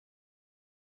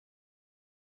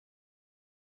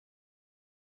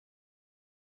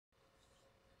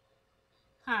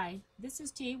Hi, this is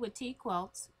T with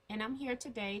teaquilts, and I'm here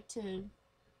today to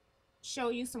show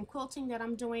you some quilting that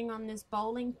I'm doing on this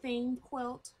bowling themed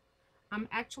quilt. I'm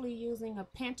actually using a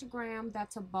pentagram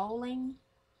that's a bowling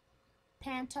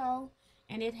panto,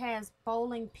 and it has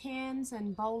bowling pins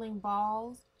and bowling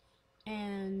balls,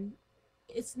 and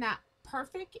it's not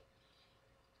perfect.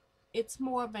 It's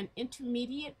more of an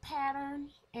intermediate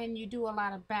pattern, and you do a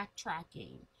lot of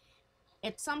backtracking.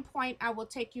 At some point, I will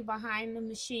take you behind the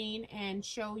machine and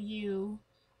show you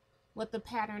what the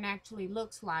pattern actually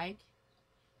looks like.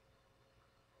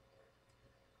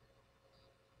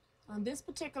 On this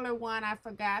particular one, I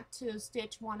forgot to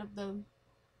stitch one of the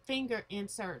finger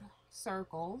insert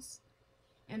circles,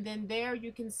 and then there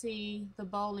you can see the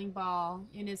bowling ball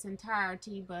in its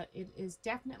entirety, but it is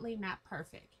definitely not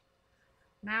perfect.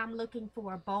 Now I'm looking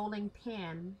for a bowling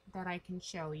pin that I can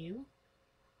show you.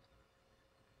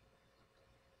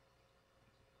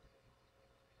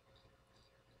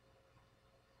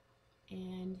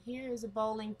 And here is a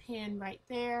bowling pin right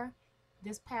there.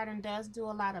 This pattern does do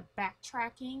a lot of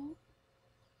backtracking,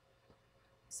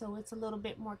 so it's a little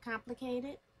bit more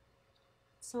complicated.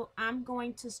 So I'm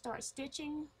going to start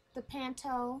stitching the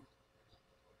panto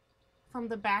from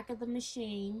the back of the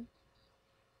machine,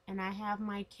 and I have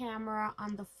my camera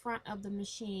on the front of the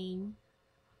machine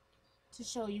to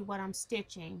show you what I'm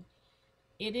stitching.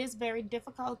 It is very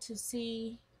difficult to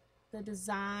see the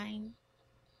design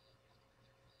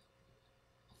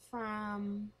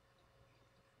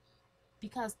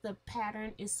because the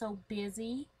pattern is so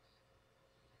busy.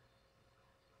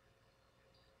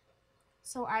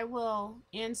 So I will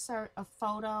insert a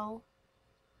photo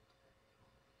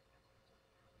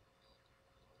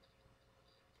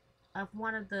of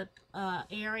one of the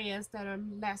areas that are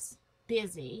less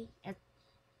busy.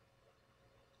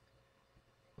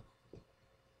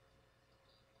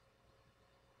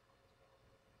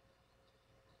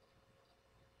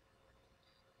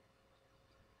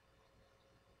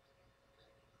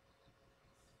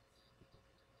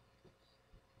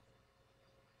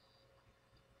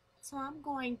 So I'm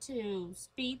going to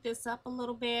speed this up a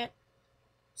little bit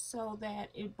so that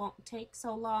it won't take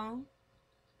so long.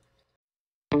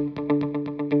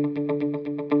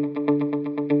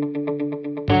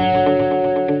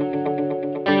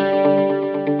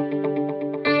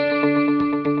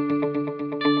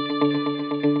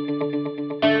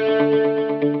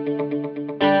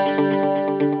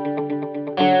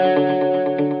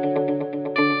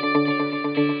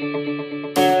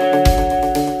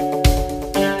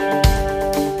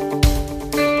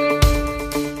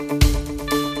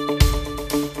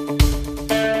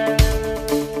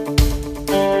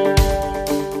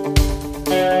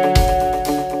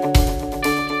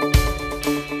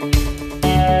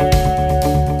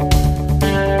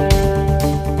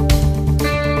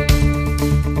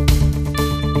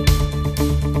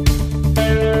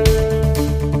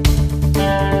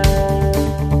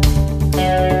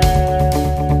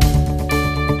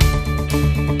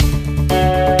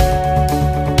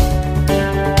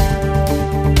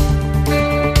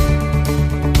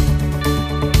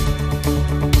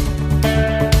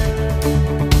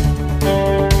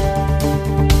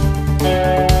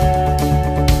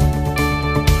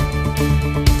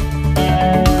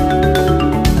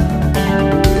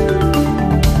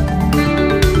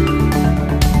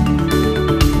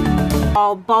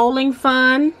 Bowling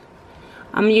fun.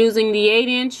 I'm using the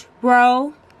 8-inch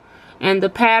row, and the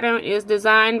pattern is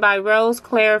designed by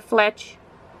Rose-Clair Fletche.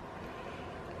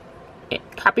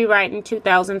 Copyright in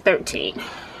 2013.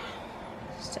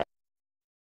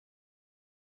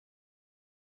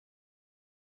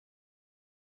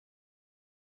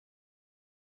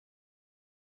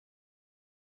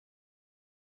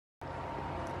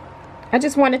 I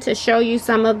just wanted to show you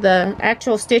some of the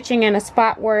actual stitching in a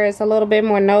spot where it's a little bit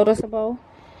more noticeable.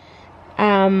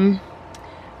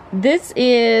 This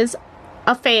is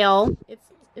a fail.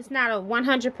 It's not a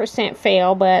 100%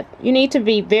 fail, but you need to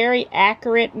be very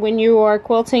accurate when you are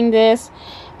quilting this,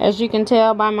 as you can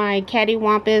tell by my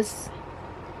cattywampus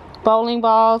bowling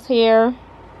balls here.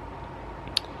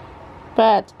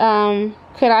 But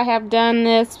could I have done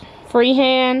this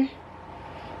freehand?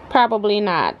 Probably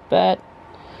not, but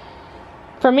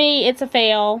for me it's a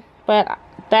fail. But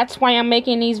that's why I'm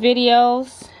making these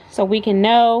videos, so we can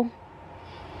know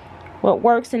what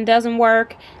works and doesn't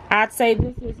work. I'd say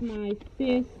this is my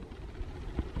 5th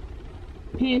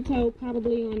panto,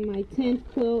 probably on my 10th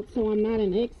quilt, so I'm not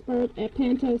an expert at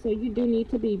panto, so you do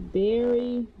need to be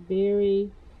very,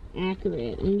 very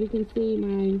accurate. And you can see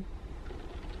my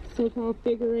so-called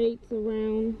figure 8s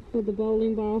around for the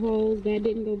bowling ball holes. That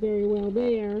didn't go very well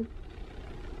there.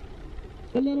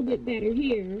 A little bit better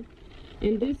here.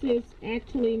 And this is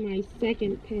actually my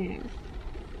second pass.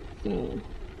 So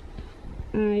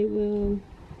I will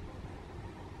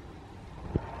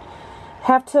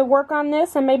have to work on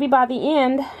this, and maybe by the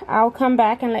end I'll come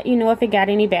back and let you know if it got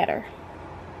any better.